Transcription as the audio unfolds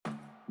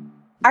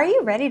Are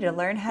you ready to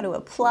learn how to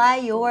apply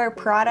your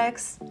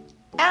products?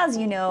 As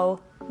you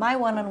know, my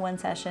one-on-one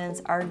sessions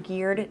are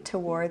geared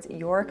towards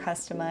your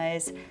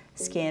customized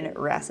skin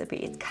recipe.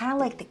 It's kind of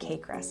like the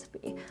cake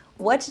recipe.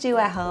 What to do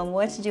at home,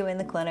 what to do in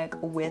the clinic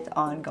with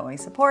ongoing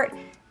support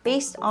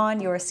based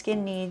on your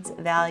skin needs,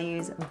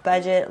 values,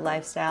 budget,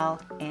 lifestyle,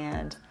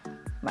 and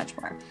much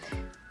more.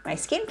 My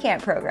skin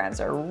camp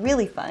programs are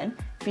really fun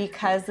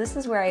because this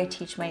is where I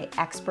teach my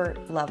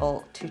expert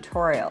level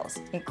tutorials,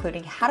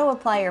 including how to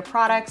apply your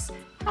products,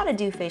 how to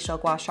do facial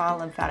gua sha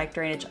lymphatic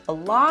drainage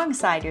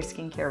alongside your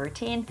skincare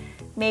routine,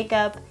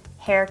 makeup,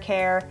 hair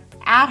care,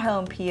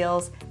 at-home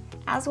peels,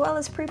 as well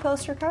as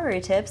pre-post recovery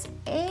tips,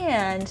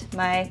 and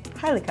my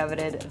highly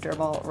coveted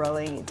dermal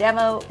rolling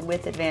demo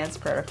with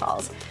advanced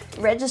protocols.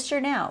 Register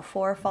now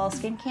for Fall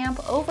Skin Camp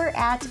over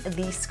at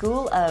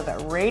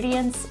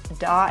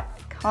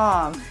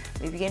theschoolofradiance.com.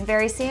 We begin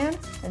very soon.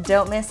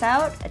 Don't miss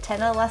out.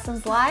 Attend the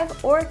lessons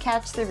live or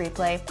catch the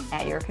replay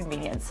at your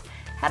convenience.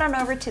 Head on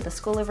over to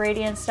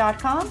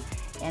theschoolofradiance.com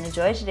and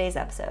enjoy today's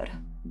episode.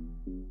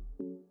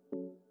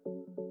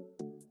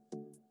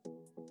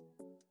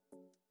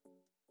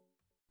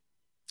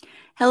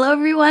 Hello,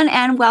 everyone,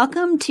 and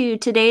welcome to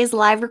today's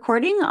live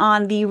recording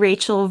on the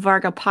Rachel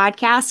Varga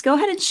podcast. Go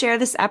ahead and share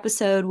this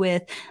episode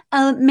with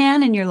a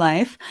man in your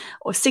life,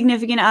 or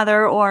significant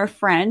other, or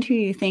friend who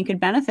you think could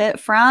benefit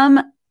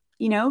from,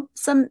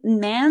 some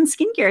man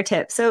skincare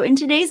tips. So in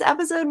today's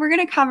episode, we're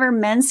going to cover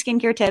men's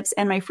skincare tips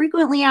and my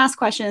frequently asked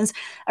questions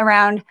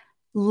around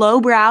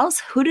low brows,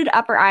 hooded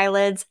upper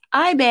eyelids,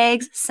 eye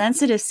bags,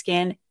 sensitive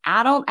skin,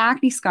 adult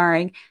acne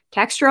scarring,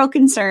 textural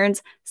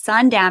concerns,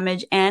 sun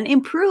damage, and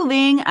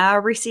improving a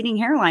receding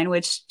hairline,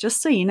 which,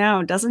 just so you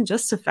know, doesn't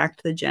just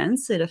affect the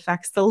gents, it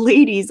affects the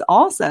ladies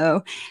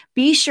also.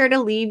 Be sure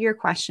to leave your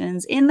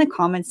questions in the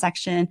comment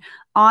section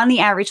on the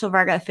Rachel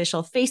Varga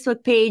official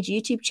Facebook page,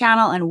 YouTube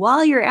channel, and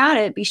while you're at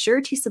it, be sure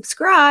to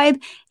subscribe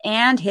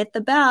and hit the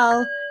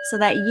bell so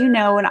that you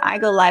know when I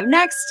go live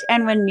next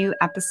and when new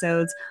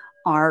episodes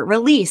are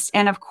released.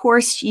 And of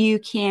course, you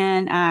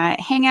can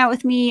hang out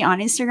with me on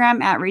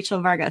Instagram at Rachel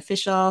Varga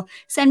Official.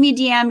 Send me a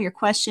DM, your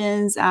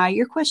questions.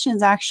 Your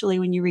questions actually,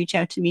 when you reach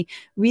out to me,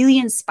 really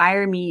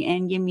inspire me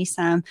and give me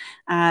some,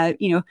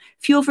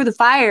 fuel for the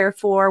fire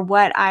for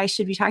what I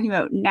should be talking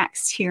about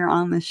next here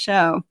on the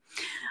show.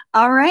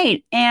 All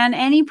right. And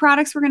any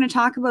products we're going to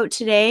talk about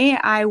today,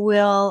 I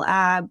will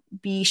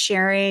be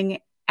sharing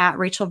at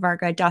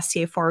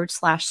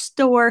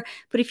rachelvarga.ca/store.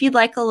 But if you'd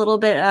like a little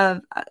bit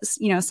of,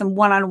 some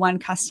one-on-one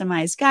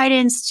customized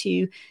guidance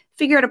to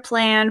figure out a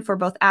plan for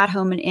both at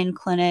home and in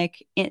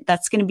clinic,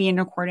 that's going to be in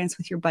accordance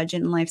with your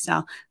budget and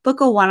lifestyle,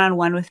 book a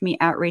one-on-one with me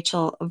at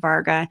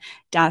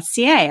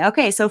rachelvarga.ca.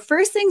 Okay. So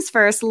first things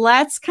first,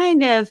 let's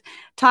kind of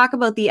talk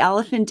about the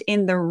elephant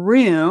in the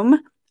room.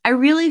 I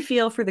really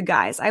feel for the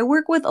guys. I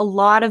work with a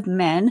lot of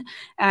men.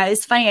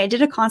 It's funny, I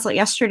did a consult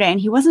yesterday and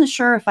he wasn't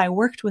sure if I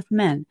worked with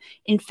men.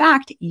 In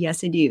fact,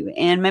 yes, I do.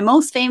 And my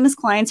most famous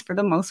clients, for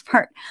the most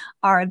part,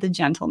 are the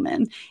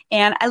gentlemen.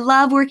 And I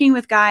love working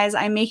with guys.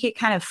 I make it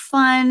kind of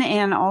fun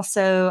and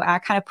also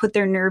kind of put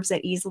their nerves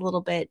at ease a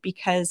little bit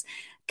because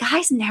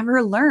guys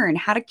never learn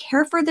how to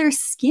care for their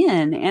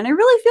skin. And I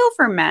really feel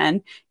for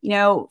men.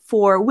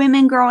 For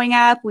women growing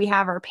up, we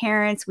have our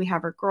parents, we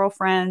have our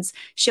girlfriends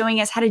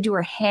showing us how to do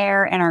our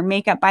hair and our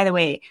makeup. By the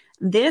way,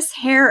 this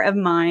hair of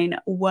mine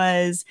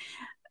was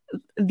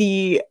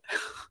I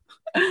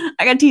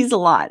got teased a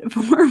lot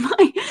for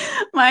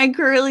my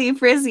curly,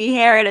 frizzy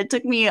hair, and it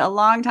took me a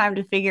long time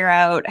to figure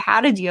out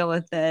how to deal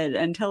with it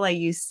until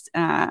I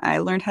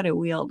learned how to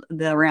wield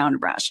the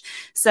round brush.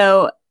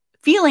 So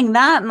feeling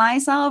that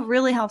myself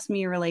really helps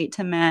me relate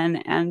to men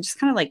and just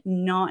kind of like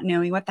not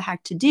knowing what the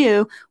heck to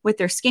do with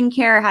their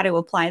skincare, how to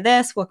apply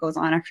this, what goes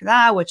on after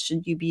that, what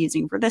should you be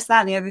using for this, that,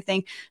 and the other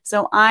thing.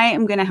 So I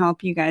am going to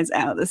help you guys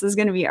out. This is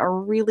going to be a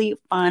really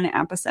fun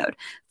episode.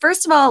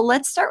 First of all,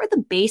 let's start with the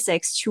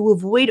basics to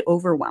avoid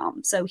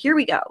overwhelm. So here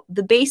we go.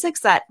 The basics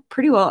that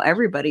pretty well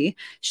everybody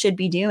should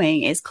be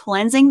doing is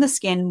cleansing the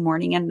skin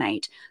morning and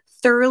night,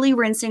 thoroughly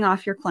rinsing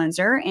off your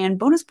cleanser, and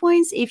bonus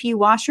points if you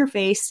wash your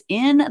face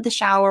in the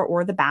shower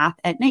or the bath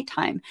at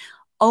nighttime.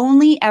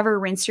 Only ever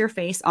rinse your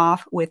face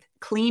off with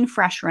clean,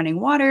 fresh running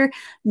water,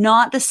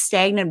 not the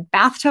stagnant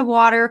bathtub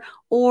water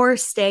or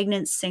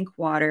stagnant sink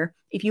water.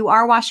 If you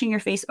are washing your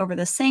face over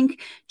the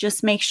sink,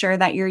 just make sure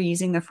that you're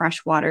using the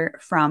fresh water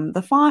from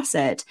the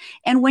faucet.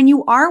 And when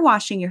you are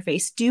washing your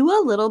face, do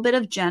a little bit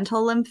of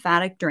gentle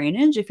lymphatic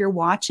drainage. If you're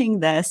watching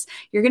this,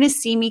 you're going to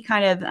see me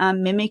kind of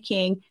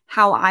mimicking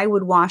how I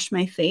would wash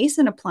my face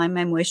and apply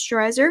my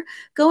moisturizer,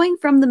 going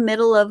from the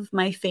middle of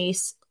my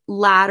face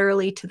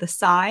laterally to the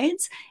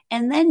sides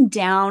and then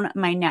down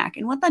my neck.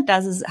 And what that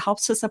does is it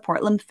helps to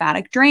support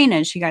lymphatic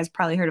drainage. You guys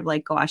probably heard of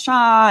like gua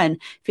sha and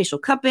facial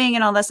cupping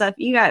and all that stuff.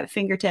 You got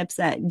fingertips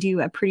that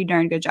do a pretty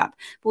darn good job.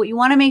 But what you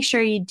want to make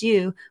sure you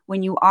do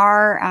when you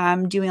are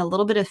doing a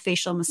little bit of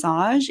facial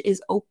massage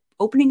is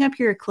opening up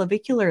your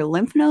clavicular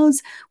lymph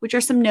nodes, which are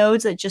some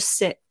nodes that just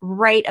sit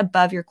right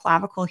above your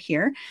clavicle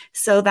here,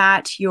 so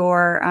that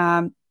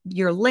your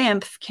your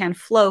lymph can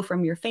flow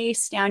from your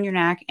face down your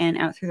neck and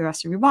out through the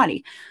rest of your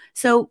body.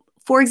 So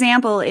for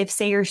example, if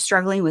say you're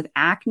struggling with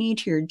acne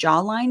to your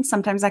jawline,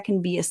 sometimes that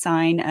can be a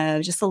sign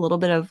of just a little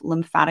bit of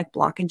lymphatic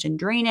blockage and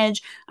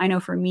drainage. I know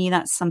for me,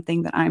 that's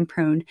something that I'm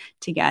prone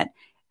to get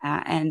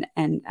and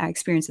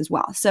experience as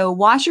well. So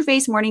wash your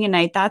face morning and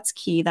night. That's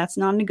key. That's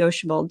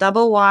non-negotiable.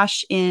 Double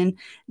wash in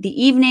the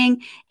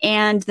evening.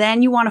 And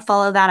then you want to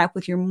follow that up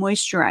with your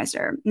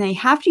moisturizer. Now you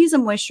have to use a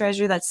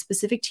moisturizer that's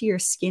specific to your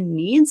skin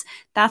needs.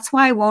 That's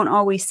why I won't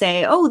always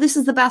say, oh, this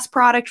is the best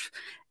product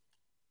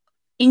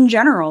in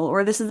general,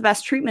 or this is the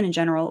best treatment in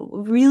general.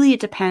 Really, it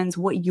depends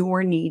what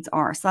your needs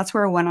are. So that's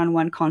where a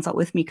one-on-one consult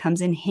with me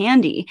comes in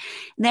handy.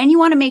 Then you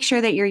want to make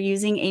sure that you're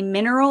using a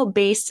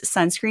mineral-based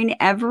sunscreen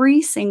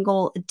every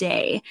single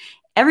day.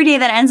 Every day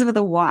that ends with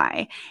a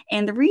Y.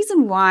 And the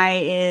reason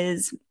why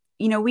is,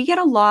 we get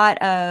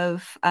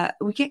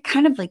we get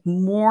kind of like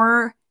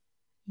more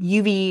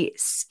UV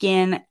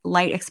skin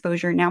light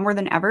exposure now more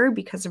than ever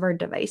because of our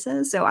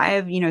devices. So I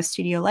have,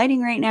 studio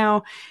lighting right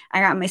now.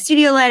 I got my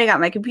studio light, I got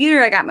my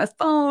computer, I got my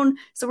phone.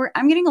 So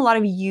I'm getting a lot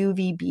of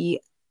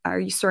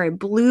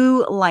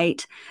blue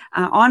light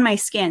on my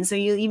skin. So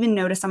you'll even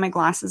notice on my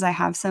glasses, I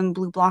have some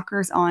blue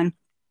blockers on.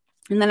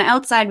 And then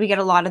outside, we get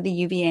a lot of the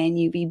UVA and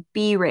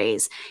UVB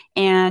rays.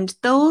 And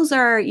those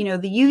are,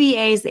 the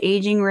UVA is the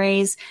aging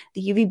rays,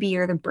 the UVB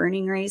are the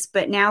burning rays.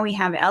 But now we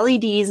have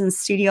LEDs and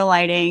studio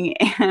lighting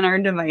and our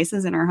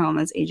devices in our home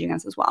that's aging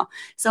us as well.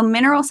 So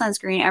mineral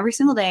sunscreen every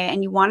single day.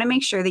 And you want to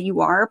make sure that you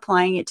are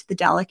applying it to the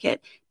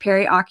delicate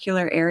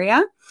periocular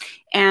area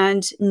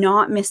and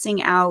not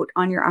missing out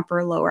on your upper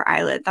or lower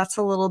eyelid. That's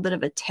a little bit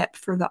of a tip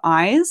for the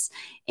eyes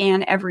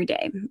and every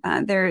day.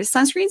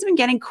 Sunscreen's been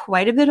getting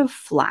quite a bit of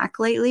flack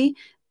lately,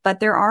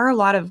 but there are a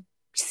lot of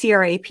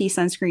CRAP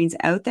sunscreens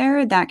out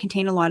there that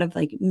contain a lot of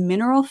like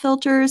mineral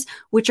filters,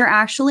 which are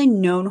actually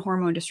known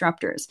hormone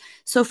disruptors.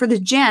 So for the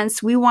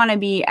gents, we want to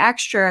be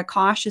extra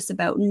cautious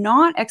about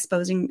not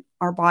exposing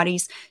our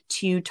bodies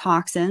to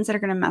toxins that are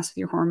going to mess with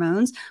your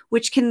hormones,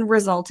 which can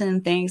result in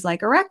things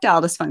like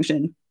erectile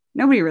dysfunction.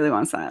 Nobody really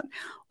wants that.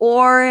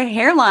 Or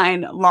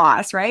hairline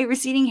loss, right?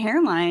 Receding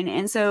hairline.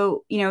 And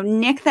so,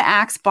 Nick the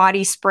Axe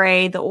body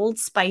spray, the Old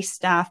Spice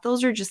stuff,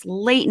 those are just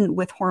latent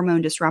with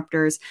hormone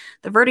disruptors.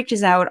 The verdict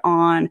is out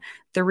on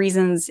the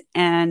reasons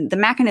and the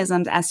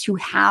mechanisms as to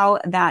how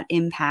that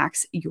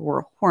impacts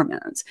your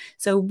hormones.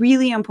 So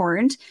really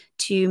important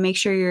to make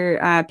sure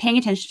you're paying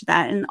attention to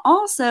that. And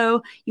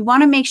also, you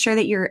want to make sure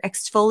that you're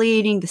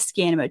exfoliating the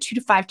skin about 2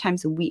 to 5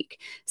 times a week.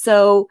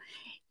 So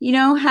you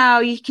know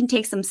how you can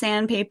take some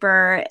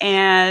sandpaper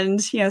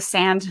and,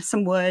 sand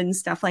some wood and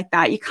stuff like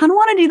that. You kind of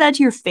want to do that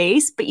to your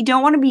face, but you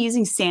don't want to be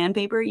using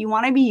sandpaper. You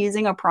want to be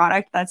using a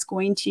product that's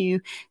going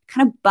to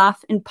kind of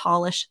buff and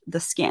polish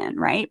the skin,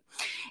 right?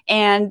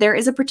 And there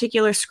is a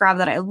particular scrub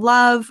that I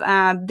love.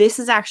 This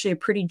is actually a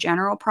pretty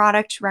general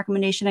product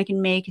recommendation I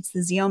can make. It's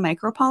the Zeo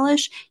Micro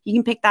Polish. You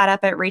can pick that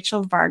up at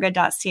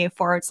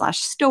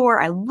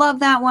rachelvarga.ca/store. I love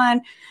that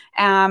one.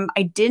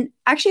 I did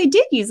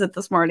use it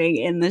this morning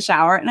in the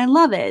shower and I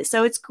love it.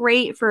 So it's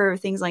great for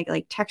things like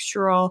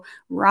textural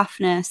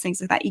roughness,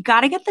 things like that. You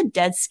got to get the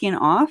dead skin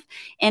off.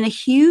 And a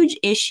huge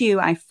issue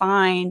I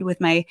find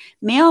with my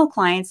male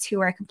clients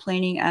who are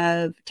complaining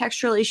of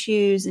textural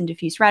issues and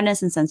diffuse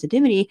redness and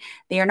sensitivity,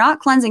 they are not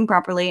cleansing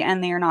properly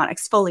and they are not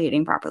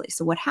exfoliating properly.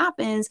 So what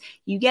happens,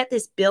 you get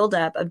this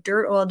buildup of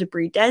dirt, oil,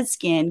 debris, dead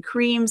skin,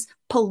 creams,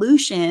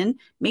 pollution.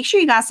 Make sure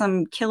you got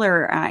some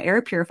killer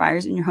air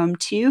purifiers in your home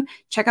too.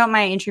 Check out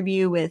my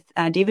interview with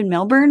David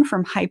Milburn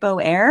from Hypo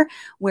Air,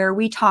 where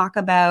we talk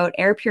about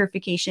air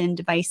purification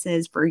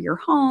devices for your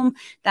home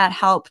that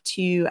help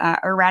to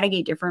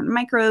eradicate different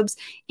microbes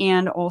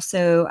and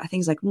also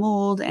things like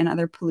mold and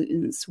other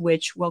pollutants,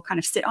 which will kind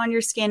of sit on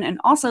your skin and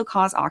also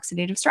cause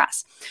oxidative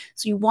stress.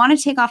 So you want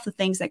to take off the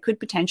things that could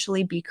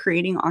potentially be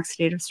creating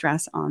oxidative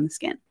stress on the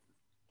skin.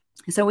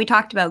 So we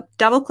talked about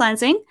double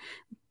cleansing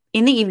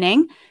in the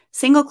evening,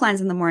 single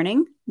cleanse in the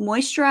morning,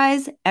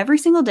 moisturize every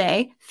single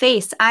day,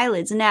 face,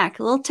 eyelids, neck.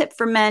 A little tip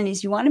for men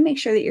is you want to make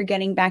sure that you're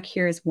getting back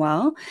here as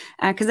well.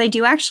 Because I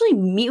do actually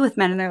meet with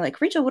men and they're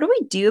like, Rachel, what do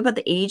we do about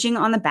the aging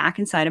on the back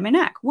and side of my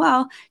neck?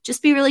 Well,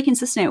 just be really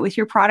consistent with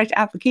your product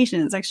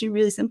application. It's actually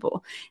really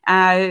simple.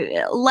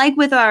 Like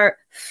with our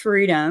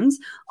freedoms,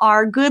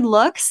 our good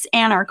looks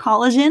and our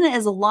collagen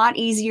is a lot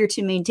easier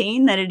to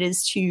maintain than it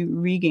is to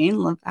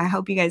regain. I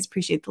hope you guys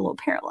appreciate the little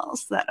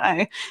parallels that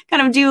I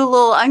kind of do a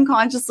little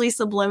unconsciously,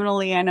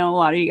 subliminally. I know a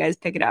lot of you guys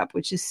pick it up,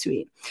 which is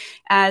sweet.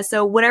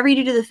 So whatever you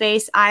do to the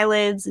face,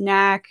 eyelids,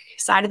 neck,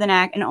 side of the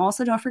neck, and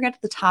also don't forget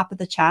the top of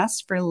the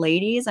chest. For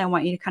ladies, I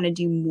want you to kind of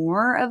do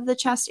more of the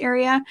chest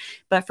area,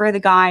 but for the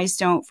guys,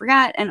 don't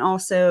forget. And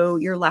also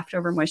your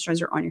leftover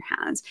moisturizer on your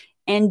hands.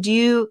 And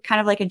do kind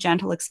of like a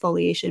gentle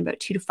exfoliation about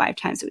 2 to 5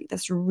 times a week.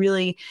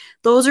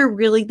 Those are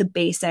really the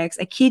basics.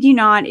 I kid you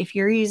not, if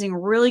you're using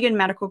really good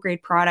medical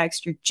grade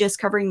products, you're just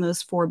covering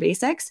those 4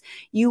 basics,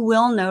 you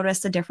will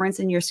notice a difference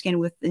in your skin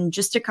within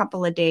just a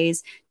couple of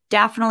days.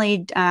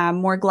 definitely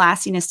more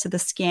glassiness to the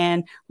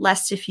skin,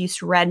 less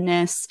diffuse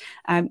redness.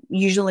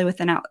 Usually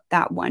within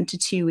that 1 to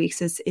 2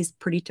 weeks is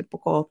pretty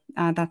typical.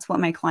 That's what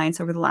my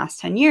clients over the last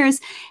 10 years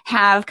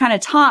have kind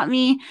of taught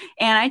me.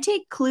 And I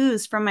take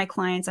clues from my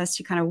clients as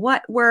to kind of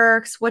what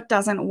works, what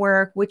doesn't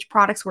work, which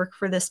products work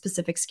for this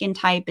specific skin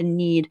type and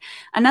need.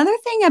 Another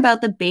thing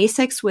about the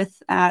basics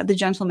with the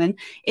gentleman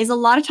is a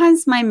lot of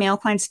times my male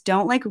clients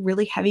don't like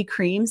really heavy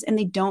creams and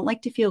they don't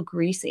like to feel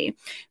greasy.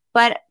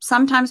 But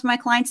sometimes my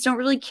clients don't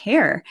really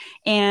care.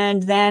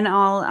 And then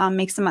I'll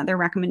make some other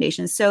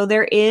recommendations. So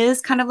there is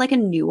kind of like a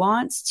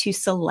nuance to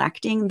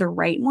selecting the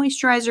right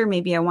moisturizer.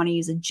 Maybe I want to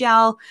use a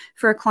gel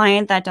for a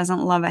client that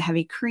doesn't love a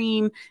heavy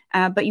cream,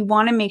 but you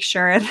want to make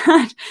sure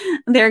that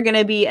they're going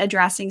to be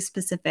addressing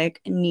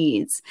specific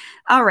needs.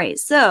 All right,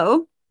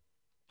 so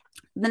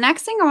the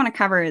next thing I want to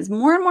cover is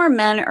more and more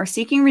men are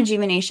seeking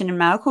rejuvenation in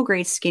medical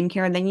grade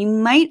skincare than you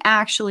might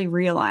actually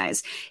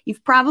realize.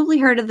 You've probably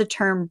heard of the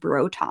term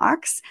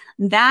Botox.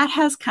 That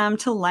has come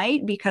to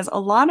light because a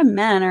lot of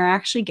men are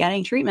actually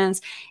getting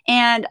treatments.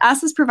 And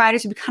us as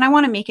providers, we kind of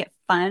want to make it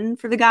fun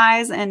for the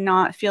guys and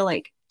not feel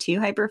like too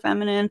hyper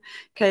feminine,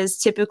 because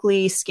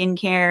typically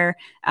skincare,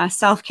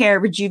 self-care,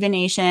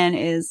 rejuvenation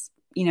is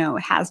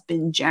has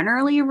been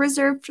generally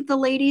reserved for the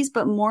ladies,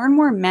 but more and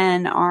more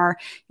men are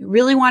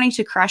really wanting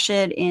to crush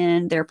it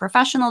in their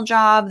professional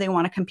job. They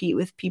want to compete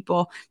with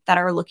people that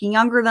are looking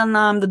younger than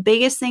them. The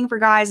biggest thing for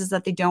guys is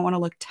that they don't want to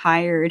look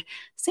tired.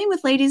 Same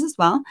with ladies as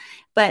well.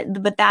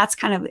 But that's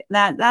kind of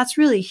that's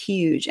really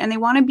huge. And they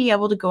want to be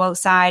able to go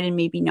outside and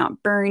maybe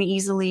not burn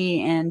easily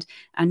and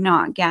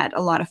not get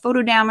a lot of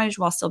photo damage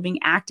while still being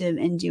active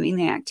and doing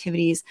the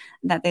activities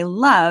that they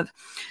love.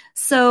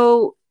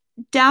 So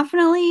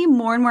definitely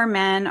more and more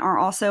men are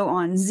also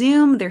on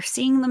Zoom. They're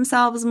seeing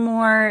themselves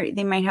more.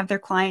 They might have their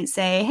clients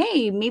say,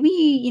 hey, maybe,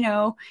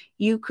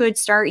 you could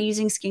start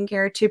using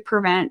skincare to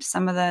prevent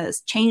some of the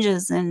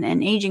changes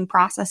and aging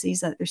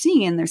processes that they're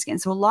seeing in their skin.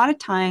 So a lot of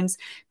times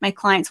my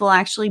clients will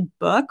actually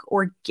book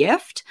or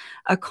gift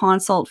a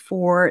consult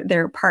for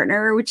their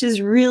partner, which is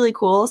really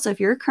cool. So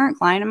if you're a current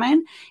client of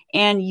mine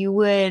and you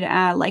would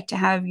like to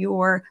have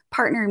your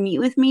partner meet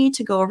with me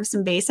to go over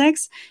some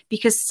basics,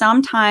 because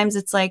sometimes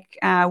it's like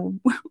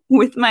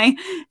with my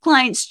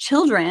clients'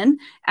 children,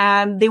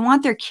 they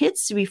want their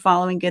kids to be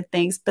following good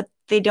things, but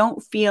they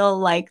don't feel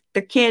like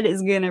the kid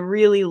is going to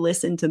really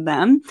listen to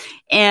them.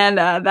 And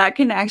that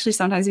can actually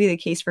sometimes be the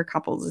case for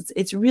couples.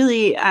 It's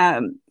really,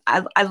 I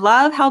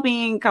love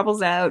helping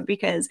couples out,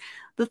 because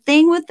the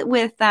thing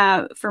with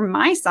for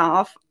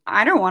myself,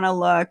 I don't want to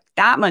look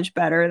that much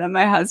better than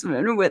my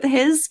husband with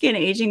his skin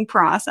aging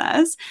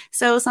process.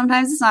 So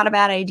sometimes it's not a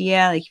bad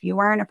idea, like if you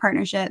are in a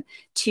partnership,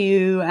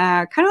 to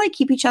kind of like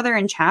keep each other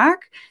in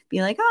check.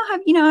 Be like, oh,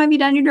 have you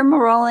done your dermal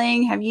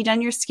rolling? Have you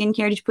done your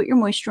skincare? Did you put your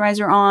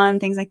moisturizer on?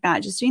 Things like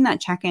that. Just doing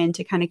that check-in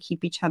to kind of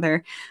keep each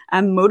other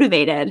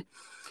motivated.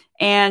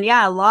 And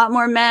yeah, a lot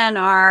more men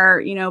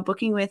are,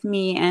 booking with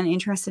me and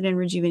interested in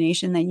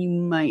rejuvenation than you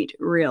might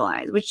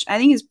realize, which I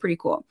think is pretty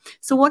cool.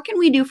 So what can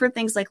we do for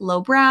things like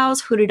low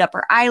brows, hooded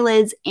upper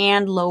eyelids,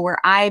 and lower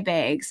eye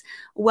bags?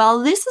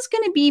 Well, this is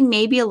going to be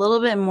maybe a little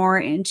bit more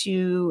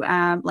into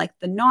like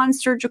the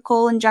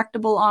non-surgical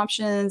injectable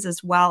options,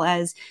 as well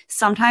as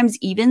sometimes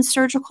even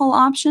surgical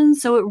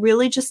options. So it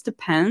really just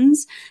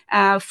depends.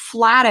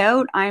 Flat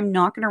out, I'm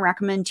not going to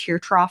recommend tear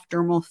trough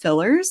dermal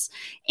fillers.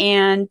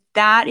 And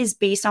that is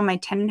based on my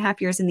 10 and a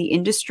half years in the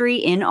industry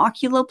in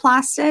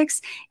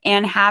oculoplastics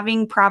and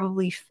having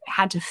probably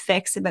had to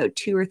fix about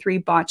 2 or 3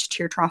 botched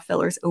tear trough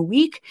fillers a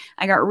week.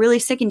 I got really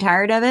sick and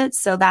tired of it.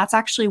 So that's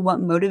actually what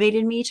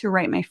motivated me to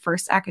write my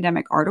first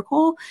academic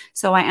article.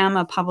 So I am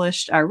a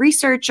published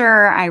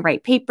researcher. I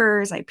write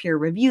papers, I peer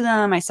review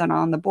them. I sit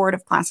on the board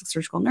of Plastic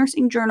Surgical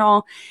Nursing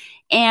Journal.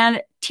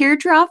 And tear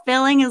trough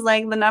filling is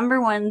like the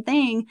number one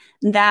thing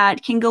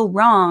that can go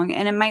wrong.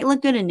 And it might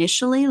look good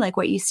initially, like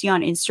what you see on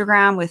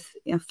Instagram with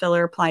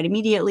filler applied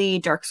immediately,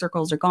 dark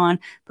circles are gone.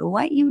 But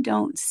what you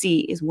don't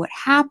see is what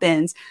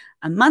happens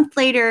a month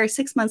later,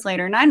 6 months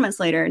later, 9 months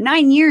later,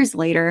 9 years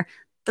later.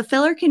 The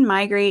filler can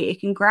migrate, it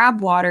can grab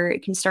water,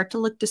 it can start to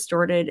look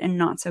distorted and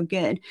not so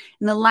good.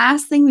 And the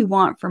last thing we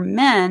want for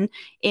men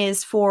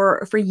is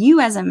for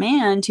you as a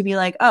man to be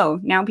like, oh,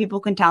 now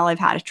people can tell I've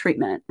had a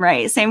treatment,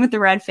 right? Same with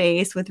the red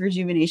face, with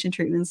rejuvenation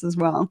treatments as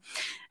well.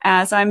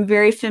 So I'm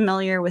very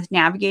familiar with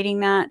navigating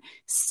that.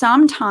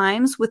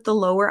 Sometimes with the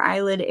lower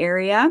eyelid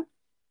area,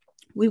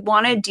 we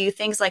want to do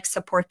things like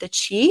support the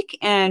cheek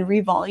and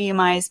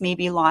revolumize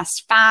maybe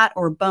lost fat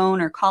or bone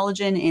or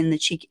collagen in the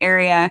cheek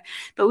area.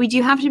 But we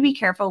do have to be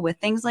careful with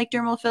things like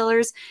dermal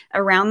fillers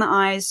around the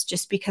eyes,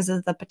 just because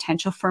of the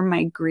potential for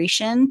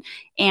migration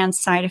and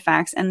side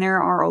effects. And there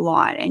are a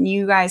lot. And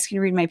you guys can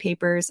read my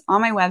papers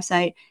on my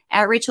website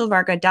at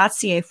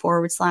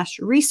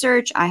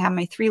rachelvarga.ca/research. I have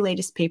my 3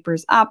 latest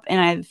papers up, and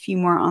I have a few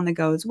more on the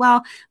go as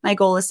well. My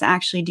goal is to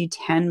actually do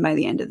 10 by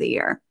the end of the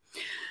year.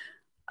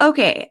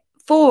 Okay.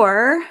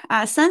 For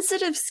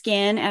sensitive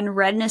skin and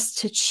redness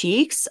to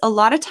cheeks, a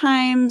lot of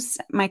times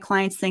my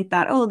clients think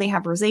that, oh, they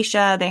have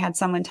rosacea. They had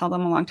someone tell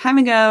them a long time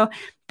ago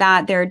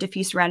that their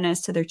diffuse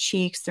redness to their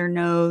cheeks, their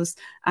nose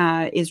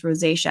is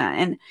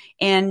rosacea.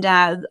 And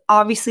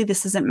obviously,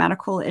 this isn't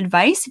medical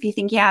advice. If you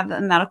think you have a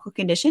medical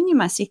condition, you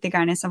must seek the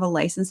guidance of a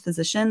licensed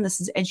physician.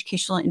 This is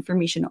educational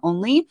information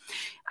only.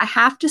 I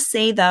have to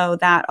say, though,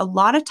 that a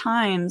lot of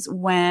times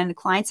when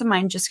clients of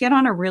mine just get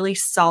on a really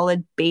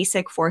solid,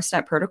 basic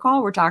 4-step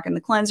protocol, we're talking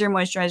the cleanser,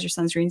 moisturizer,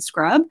 sunscreen,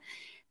 scrub,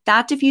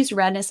 that diffuse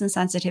redness and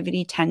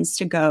sensitivity tends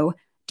to go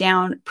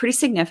down pretty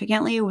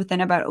significantly within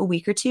about a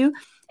week or two.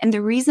 And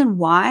the reason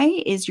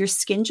why is your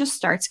skin just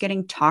starts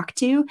getting talked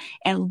to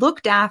and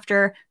looked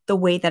after the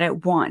way that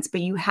it wants.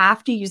 But you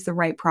have to use the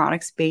right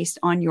products based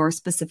on your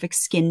specific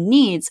skin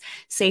needs.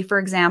 Say, for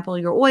example,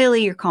 you're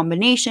oily, you're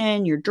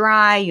combination, you're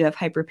dry, you have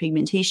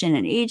hyperpigmentation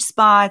and age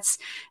spots,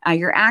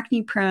 you're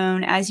acne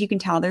prone. As you can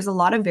tell, there's a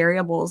lot of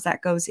variables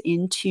that goes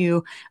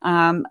into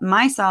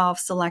myself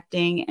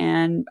selecting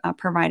and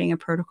providing a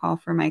protocol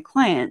for my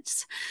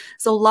clients.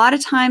 So a lot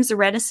of times the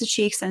redness to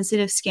cheek,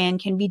 sensitive skin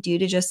can be due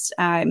to just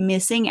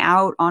missing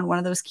out on one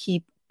of those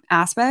key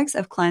aspects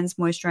of cleanse,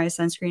 moisturize,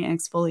 sunscreen, and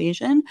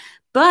exfoliation.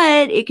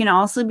 But it can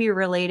also be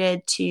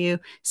related to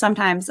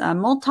sometimes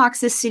mold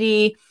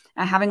toxicity,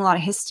 having a lot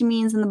of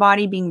histamines in the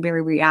body, being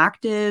very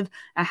reactive,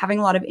 having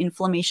a lot of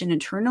inflammation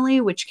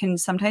internally, which can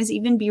sometimes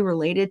even be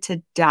related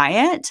to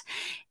diet.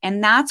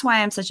 And that's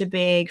why I'm such a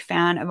big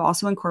fan of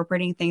also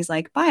incorporating things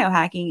like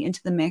biohacking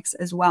into the mix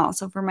as well.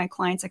 So for my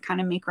clients, I kind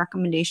of make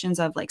recommendations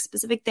of like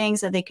specific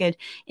things that they could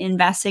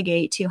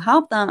investigate to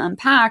help them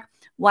unpack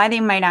why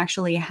they might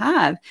actually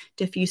have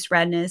diffuse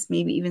redness,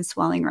 maybe even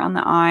swelling around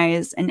the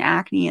eyes and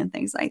acne and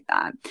things like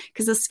that.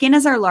 Because the skin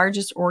is our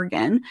largest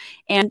organ.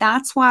 And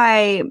that's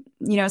why,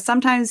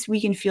 sometimes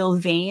we can feel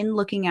vain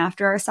looking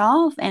after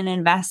ourselves and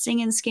investing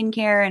in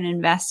skincare and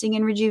investing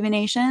in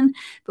rejuvenation.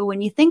 But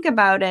when you think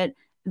about it,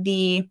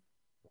 the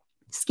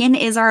skin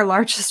is our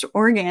largest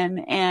organ,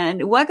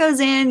 and what goes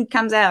in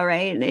comes out,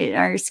 right?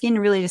 Our skin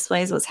really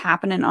displays what's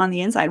happening on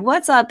the inside.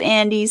 What's up,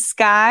 Andy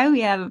Sky?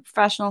 We have a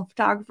professional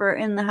photographer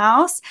in the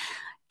house.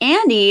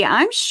 Andy,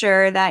 I'm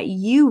sure that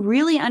you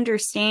really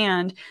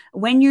understand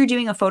when you're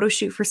doing a photo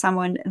shoot for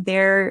someone,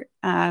 their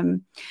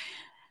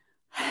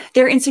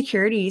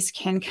insecurities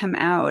can come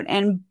out.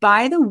 And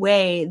by the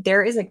way,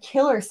 there is a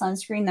killer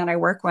sunscreen that I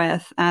work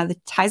with, the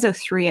Tizo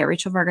 3 at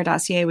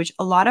rachelvarga.ca, which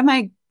a lot of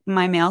my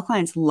male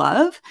clients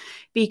love,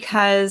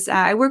 because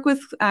I work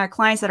with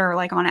clients that are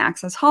like on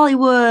Access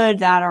Hollywood,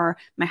 that are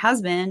my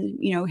husband,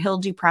 he'll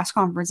do press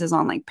conferences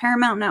on like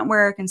Paramount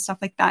Network and stuff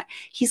like that.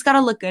 He's got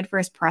to look good for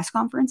his press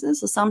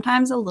conferences. So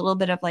sometimes a little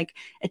bit of like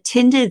a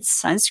tinted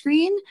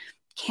sunscreen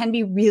can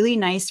be really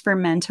nice for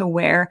men to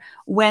wear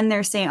when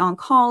they're, say, on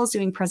calls,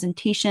 doing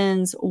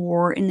presentations,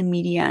 or in the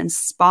media and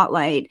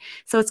spotlight.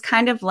 So it's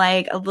kind of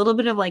like a little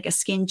bit of like a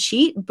skin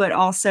cheat, but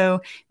also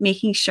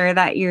making sure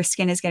that your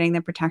skin is getting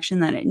the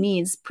protection that it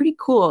needs. Pretty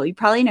cool. You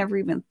probably never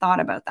even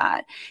thought about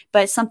that.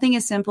 But something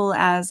as simple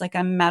as like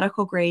a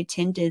medical grade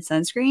tinted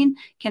sunscreen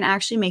can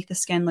actually make the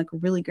skin look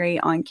really great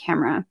on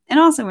camera and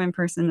also in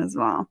person as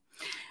well.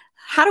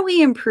 How do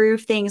we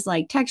improve things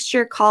like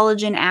texture,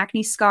 collagen,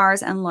 acne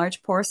scars, and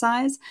large pore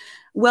size?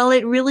 Well,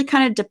 it really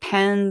kind of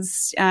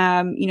depends,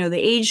 the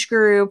age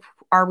group.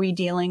 Are we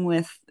dealing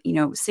with,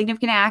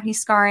 significant acne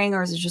scarring,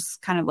 or is it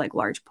just kind of like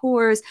large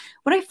pores?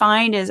 What I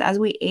find is as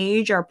we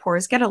age, our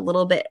pores get a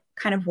little bit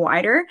kind of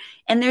wider,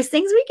 and there's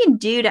things we can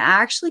do to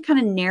actually kind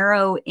of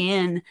narrow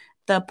in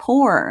the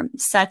pore,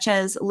 such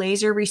as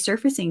laser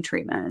resurfacing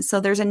treatments.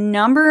 So there's a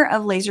number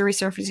of laser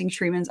resurfacing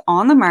treatments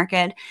on the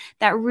market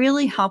that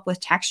really help with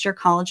texture,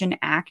 collagen,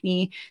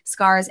 acne,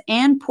 scars,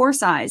 and pore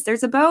size.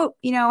 There's about,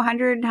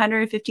 100,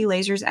 150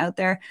 lasers out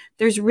there.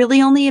 There's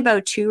really only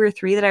about 2 or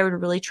 3 that I would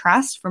really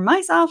trust for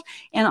myself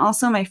and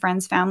also my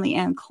friends, family,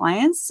 and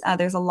clients.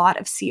 There's a lot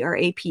of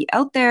CRAP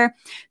out there.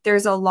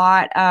 There's a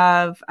lot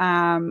of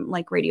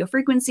like radio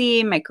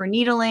frequency,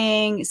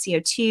 microneedling,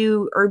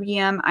 CO2,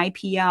 erbium,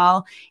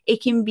 IPL.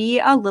 It can be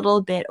a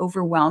little bit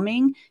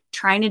overwhelming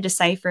trying to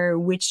decipher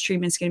which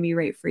treatment is going to be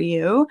right for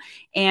you.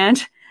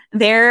 And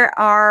there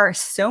are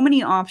so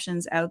many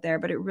options out there,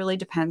 but it really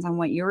depends on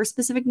what your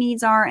specific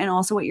needs are and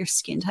also what your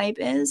skin type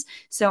is.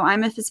 So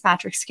I'm a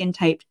Fitzpatrick skin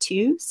type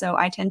 2. So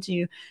I tend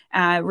to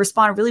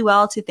respond really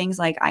well to things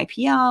like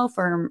IPL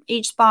for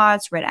age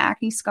spots, red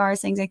acne scars,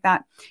 things like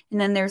that.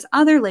 And then there's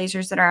other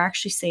lasers that are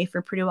actually safe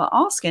for pretty well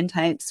all skin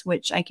types,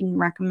 which I can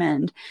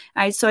recommend.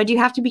 So I do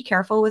have to be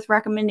careful with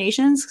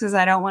recommendations because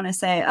I don't want to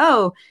say,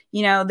 oh,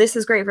 this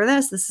is great for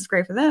this is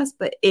great for this,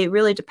 but it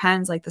really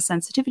depends, like the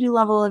sensitivity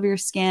level of your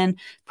skin,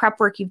 prep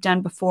work you've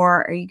done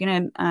before. Are you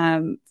going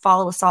to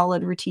follow a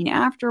solid routine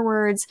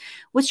afterwards?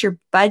 What's your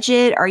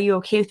budget? Are you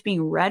okay with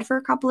being red for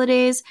a couple of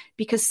days?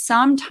 Because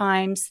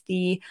sometimes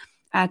the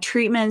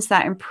treatments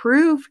that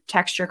improve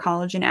texture,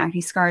 collagen, acne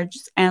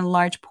scars, and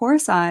large pore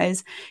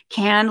size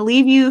can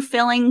leave you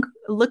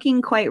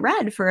looking quite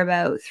red for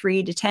about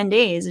 3 to 10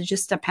 days. It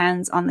just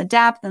depends on the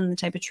depth and the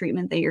type of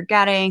treatment that you're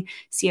getting.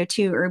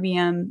 CO2,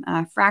 erbium,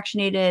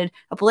 fractionated,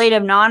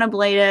 ablative,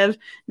 non-ablative,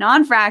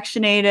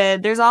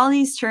 non-fractionated. There's all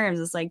these terms.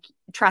 It's like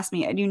trust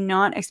me, I do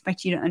not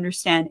expect you to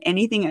understand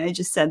anything I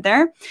just said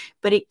there,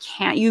 but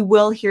you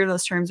will hear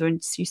those terms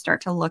once you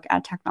start to look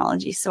at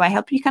technology. So I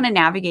help you kind of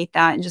navigate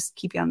that and just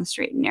keep you on the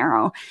straight and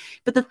narrow.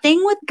 But the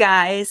thing with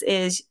guys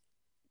is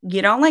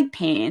you don't like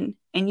pain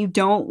and you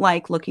don't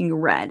like looking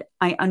red.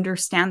 I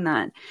understand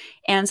that.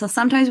 And so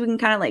sometimes we can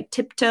kind of like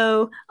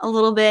tiptoe a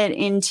little bit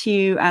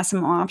into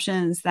some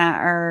options that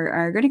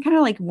are going to kind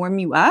of like warm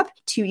you up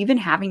to even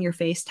having your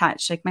face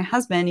touched. Like my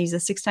husband, he's a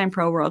 6-time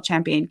pro world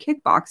champion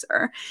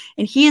kickboxer,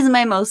 and he is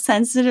my most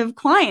sensitive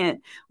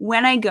client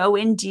when I go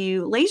and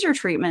do laser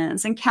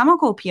treatments and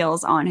chemical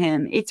peels on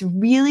him. It's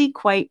really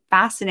quite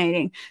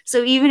fascinating.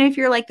 So even if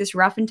you're like this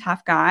rough and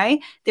tough guy,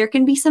 there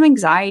can be some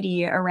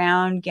anxiety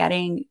around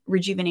getting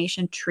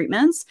rejuvenation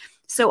treatments.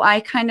 So I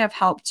kind of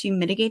help to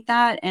mitigate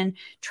that. And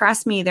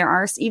trust me, there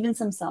are even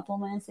some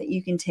supplements that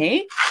you can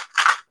take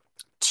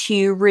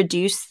to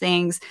reduce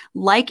things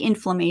like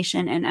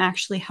inflammation and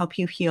actually help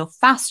you heal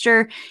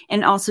faster.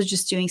 And also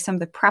just doing some of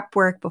the prep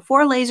work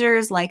before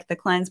lasers, like the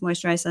cleanse,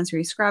 moisturize,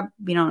 sensory scrub,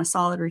 being on a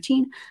solid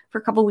routine for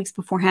a couple of weeks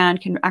beforehand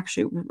can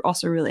actually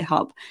also really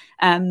help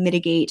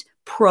mitigate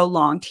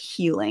prolonged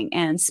healing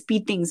and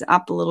speed things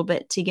up a little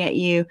bit to get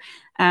you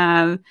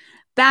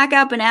back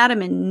up and at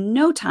them in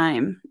no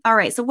time. All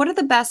right, so what are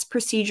the best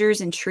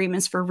procedures and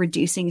treatments for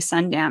reducing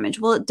sun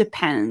damage? Well, it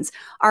depends.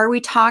 Are we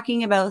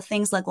talking about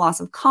things like loss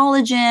of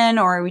collagen,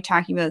 or are we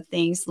talking about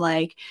things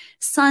like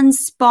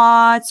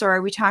sunspots, or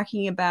are we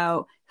talking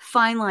about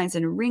fine lines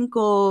and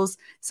wrinkles?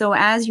 So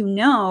as you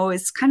know,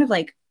 it's kind of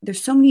like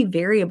there's so many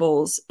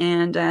variables,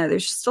 and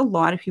there's just a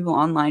lot of people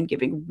online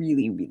giving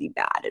really, really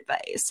bad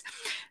advice.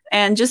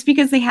 And just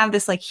because they have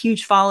this like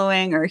huge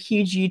following or a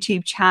huge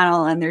YouTube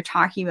channel and they're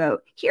talking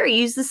about, here,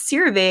 use the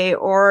CeraVe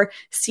or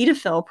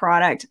Cetaphil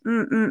product,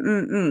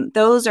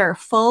 those are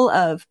full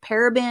of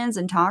parabens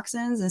and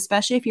toxins.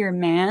 Especially if you're a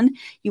man,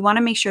 you want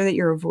to make sure that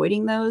you're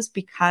avoiding those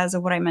because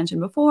of what I mentioned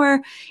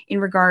before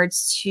in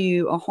regards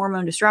to a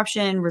hormone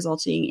disruption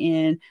resulting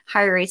in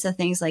higher rates of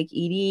things like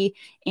ED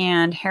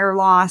and hair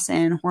loss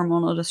and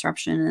hormonal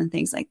disruption and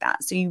things like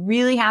that. So you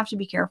really have to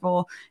be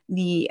careful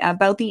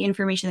about the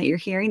information that you're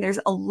hearing. There's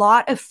a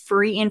lot of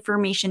free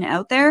information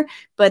out there,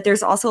 but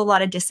there's also a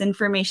lot of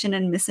disinformation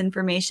and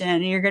misinformation,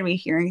 and you're going to be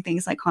hearing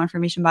things like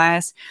confirmation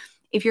bias.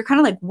 If you're kind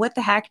of like, what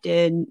the heck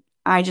did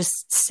I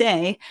just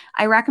say?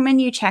 I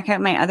recommend you check out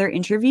my other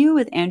interview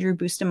with Andrew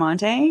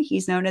Bustamante.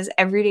 He's known as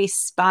Everyday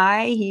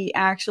Spy. He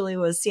actually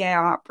was CIA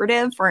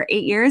operative for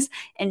 8 years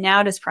and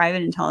now does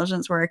private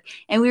intelligence work.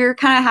 And we were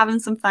kind of having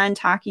some fun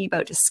talking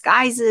about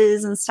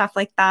disguises and stuff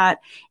like that.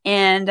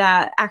 And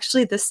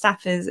actually, this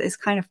stuff is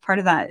kind of part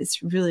of that.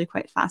 It's really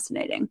quite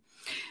fascinating.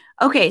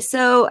 Okay,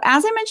 so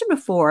as I mentioned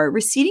before,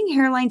 receding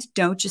hairlines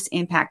don't just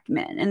impact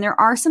men, and there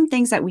are some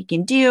things that we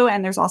can do,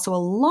 and there's also a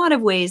lot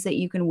of ways that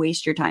you can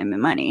waste your time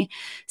and money.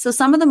 So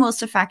some of the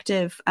most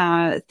effective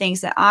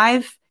things that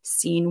I've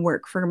seen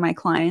work for my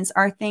clients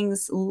are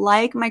things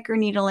like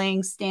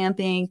microneedling,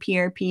 stamping,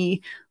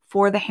 PRP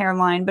for the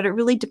hairline, but it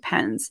really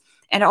depends.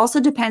 And it also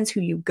depends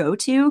who you go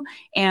to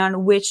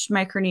and which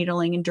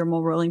microneedling and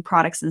dermal rolling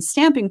products and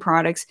stamping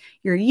products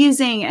you're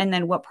using, and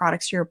then what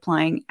products you're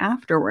applying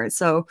afterwards.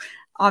 So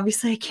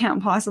obviously, I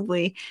can't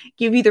possibly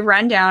give you the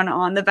rundown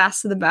on the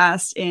best of the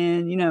best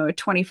in, a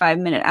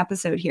 25-minute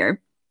episode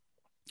here.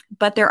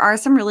 But there are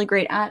some really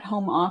great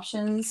at-home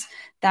options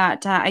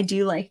that I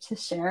do like to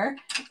share.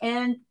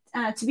 And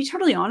to be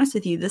totally honest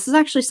with you, this is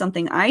actually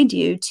something I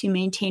do to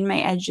maintain my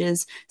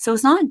edges. So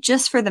it's not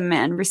just for the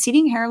men.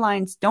 Receding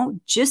hairlines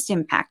don't just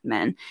impact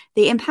men.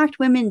 They impact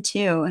women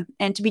too.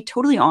 And to be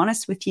totally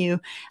honest with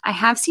you, I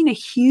have seen a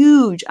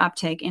huge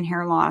uptick in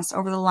hair loss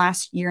over the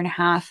last year and a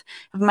half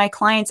of my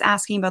clients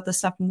asking about this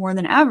stuff more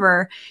than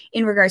ever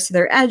in regards to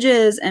their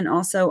edges and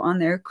also on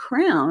their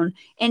crown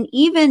and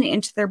even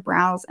into their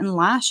brows and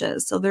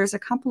lashes. So there's a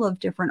couple of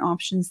different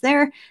options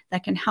there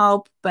that can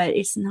help, but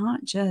it's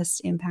not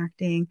just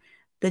impacting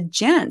the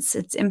gents,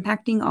 it's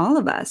impacting all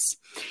of us.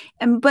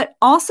 But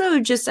also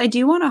I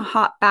do want to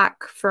hop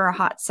back for a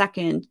hot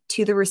second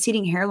to the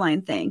receding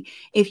hairline thing.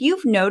 If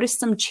you've noticed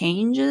some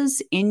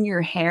changes in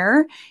your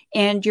hair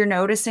and you're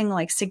noticing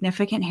like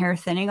significant hair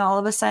thinning all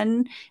of a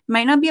sudden, it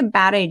might not be a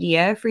bad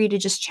idea for you to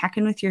just check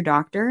in with your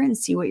doctor and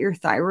see what your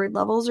thyroid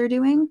levels are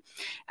doing,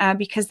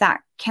 because that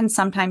can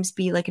sometimes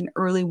be like an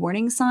early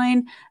warning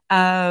sign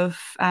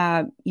of,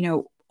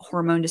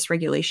 hormone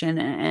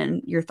dysregulation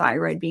and your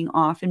thyroid being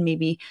off, and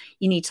maybe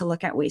you need to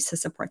look at ways to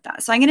support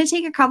that. So I'm going to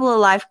take a couple of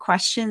live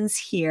questions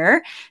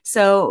here.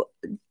 So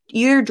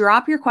either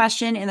drop your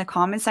question in the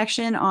comment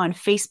section on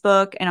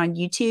Facebook and on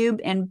YouTube.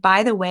 And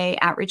by the way,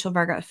 at Rachel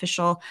Varga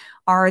Official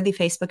are the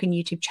Facebook and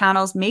YouTube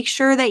channels. Make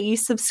sure that you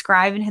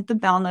subscribe and hit the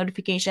bell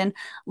notification,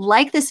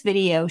 like this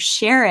video,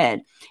 share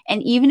it.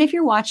 And even if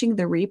you're watching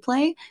the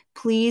replay,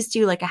 please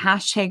do like a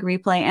hashtag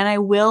replay and I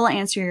will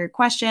answer your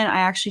question. I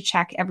actually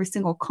check every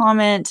single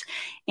comment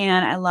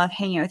and I love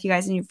hanging out with you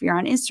guys. And if you're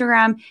on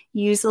Instagram,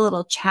 use the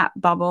little chat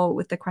bubble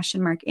with the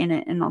question mark in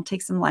it and I'll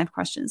take some live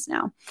questions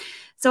now.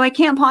 So I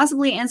can't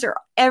possibly answer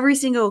every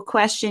single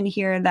question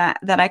here that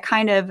I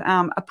kind of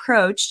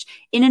approached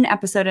in an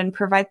episode and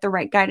provide the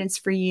right guidance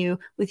for you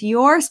with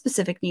your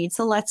specific needs.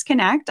 So let's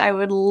connect. I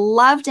would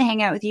love to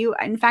hang out with you.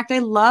 In fact, I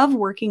love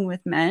working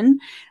with men.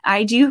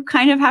 I do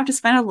kind of have to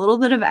spend a little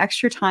bit of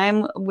extra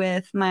time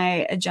with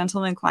my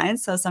gentleman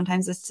clients. So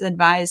sometimes it's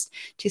advised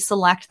to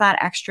select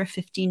that extra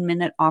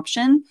 15-minute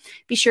option.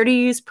 Be sure to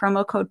use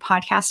promo code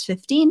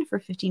podcast15 for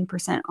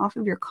 15% off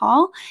of your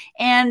call.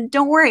 And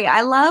don't worry,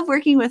 I love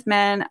working with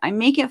men. I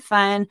make it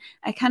fun.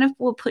 I kind of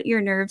will put your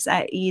nerves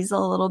at ease a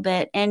little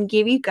bit and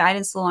give you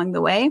guidance along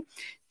the way.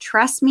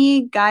 Trust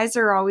me, guys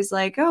are always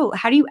like, oh,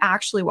 how do you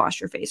actually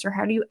wash your face? Or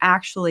how do you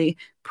actually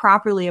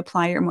properly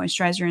apply your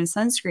moisturizer and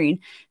sunscreen?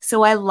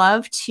 So I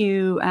love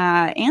to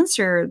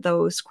answer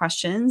those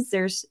questions.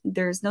 There's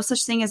no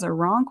such thing as a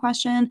wrong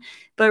question,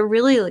 but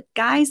really, like,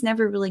 guys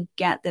never really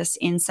get this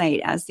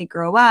insight as they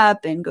grow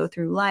up and go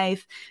through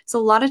life. So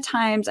a lot of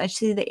times I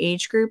see the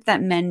age group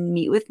that men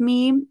meet with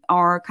me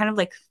are kind of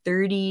like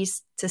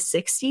 30s to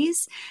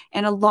 60s,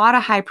 and a lot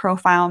of high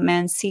profile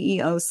men,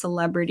 CEOs,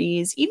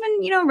 celebrities, even,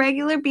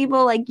 regular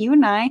people like you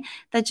and I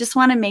that just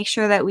want to make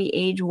sure that we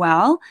age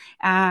well.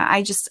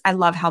 I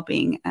love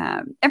helping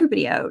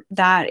everybody out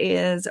that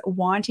is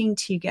wanting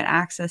to get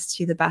access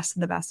to the best of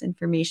the best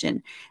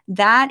information.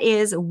 That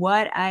is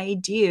what I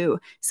do.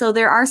 So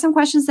there are some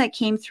questions that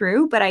came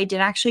through, but I did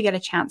actually get a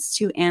chance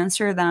to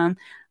answer them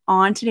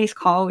on today's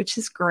call, which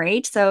is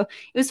great. So it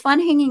was fun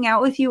hanging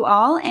out with you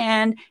all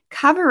and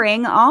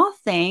covering all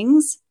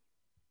things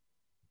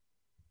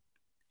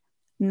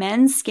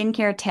men's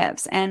skincare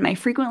tips and my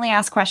frequently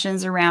asked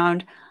questions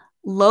around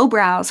low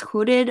brows,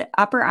 hooded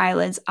upper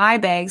eyelids, eye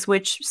bags,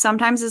 which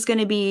sometimes is going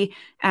to be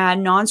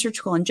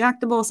non-surgical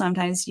injectable.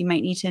 Sometimes you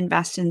might need to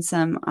invest in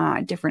some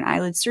different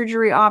eyelid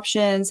surgery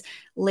options,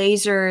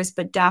 lasers,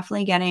 but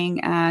definitely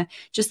getting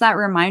just that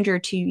reminder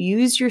to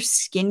use your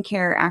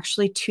skincare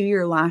actually to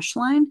your lash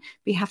line.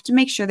 But you have to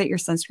make sure that your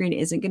sunscreen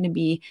isn't going to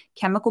be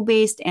chemical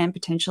based and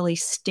potentially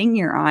sting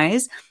your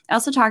eyes. I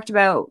also talked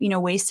about,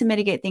 ways to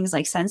mitigate things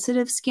like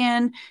sensitive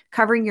skin,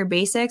 covering your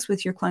basics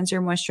with your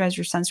cleanser,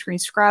 moisturizer, sunscreen,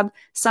 scrub.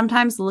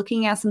 Sometimes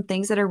looking at some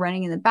things that are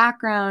running in the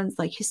background,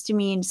 like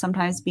histamine,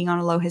 sometimes being on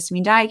a low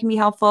histamine diet can be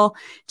helpful.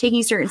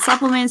 Taking certain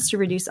supplements to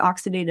reduce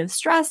oxidative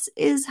stress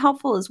is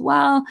helpful as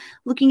well.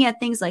 Looking at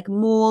things like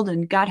mold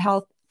and gut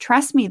health,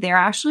 trust me, they're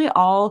actually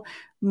all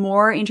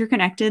more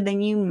interconnected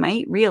than you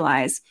might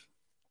realize.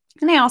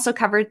 And I also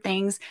covered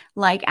things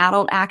like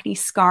adult acne,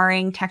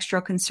 scarring,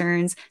 textural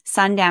concerns,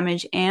 sun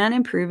damage, and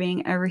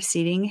improving a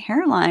receding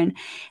hairline.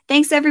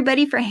 Thanks,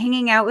 everybody, for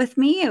hanging out with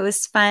me. It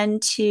was fun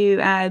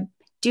to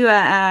do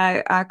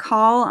a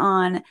call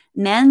on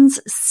men's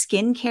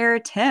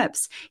skincare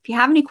tips. If you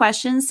have any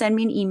questions, send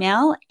me an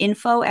email,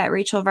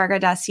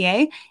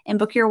 info@rachelvarga.ca, and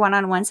book your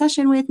one-on-one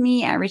session with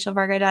me at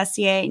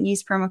rachelvarga.ca and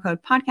use promo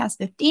code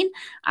podcast15.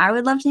 I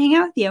would love to hang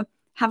out with you.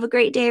 Have a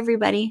great day,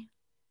 everybody.